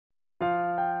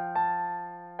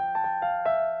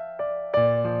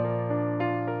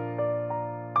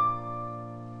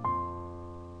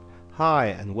Hi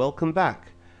and welcome back.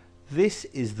 This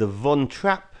is the Von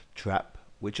Trapp trap,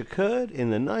 which occurred in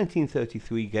the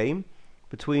 1933 game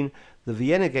between the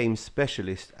Vienna game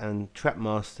specialist and trap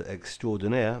master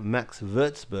extraordinaire Max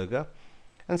Wurzberger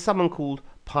and someone called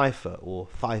Peifer or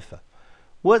Pfeiffer.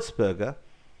 Wurzberger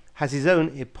has his own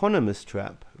eponymous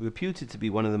trap, reputed to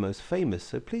be one of the most famous,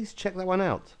 so please check that one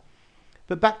out.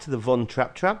 But back to the Von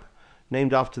Trapp trap,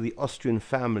 named after the Austrian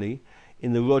family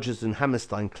in the Rodgers and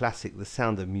Hammerstein classic The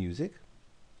Sound of Music,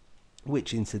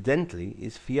 which incidentally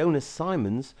is Fiona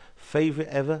Simon's favourite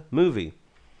ever movie.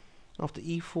 After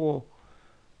e4,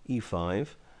 e5,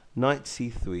 knight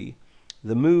c3,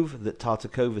 the move that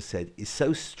Tartakova said is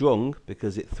so strong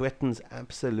because it threatens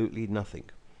absolutely nothing.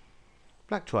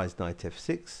 Black tries knight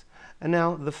f6, and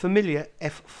now the familiar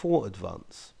f4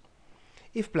 advance.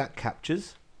 If black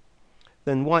captures,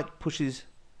 then white pushes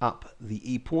up the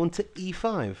e-pawn to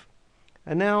e5.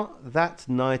 And now that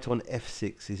knight on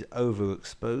f6 is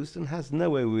overexposed and has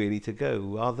nowhere really to go,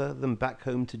 rather than back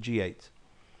home to g8.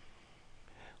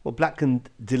 Well, black can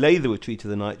delay the retreat of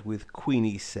the knight with queen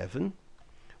e7,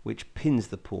 which pins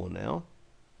the pawn now.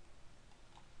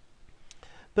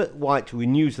 But white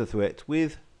renews the threat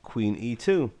with queen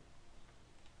e2.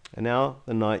 And now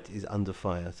the knight is under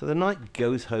fire, so the knight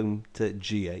goes home to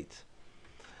g8.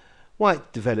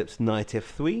 White develops knight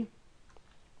f3,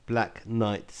 black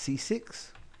knight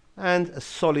c6, and a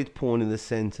solid pawn in the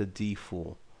center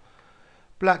d4.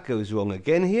 Black goes wrong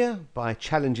again here by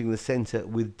challenging the center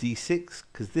with d6,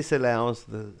 because this allows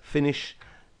the finish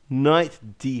knight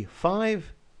d5,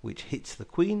 which hits the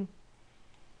queen.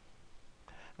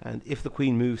 And if the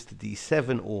queen moves to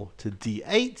d7 or to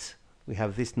d8, we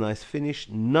have this nice finish.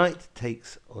 Knight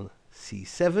takes on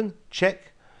c7,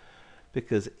 check,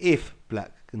 because if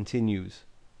black continues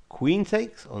queen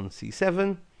takes on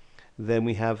c7, then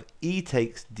we have e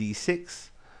takes d6,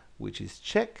 which is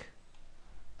check,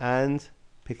 and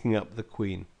picking up the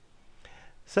queen.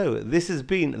 So this has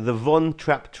been the Von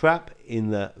Trapp trap in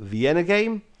the Vienna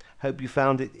game. Hope you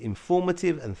found it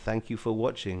informative, and thank you for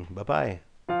watching. Bye bye.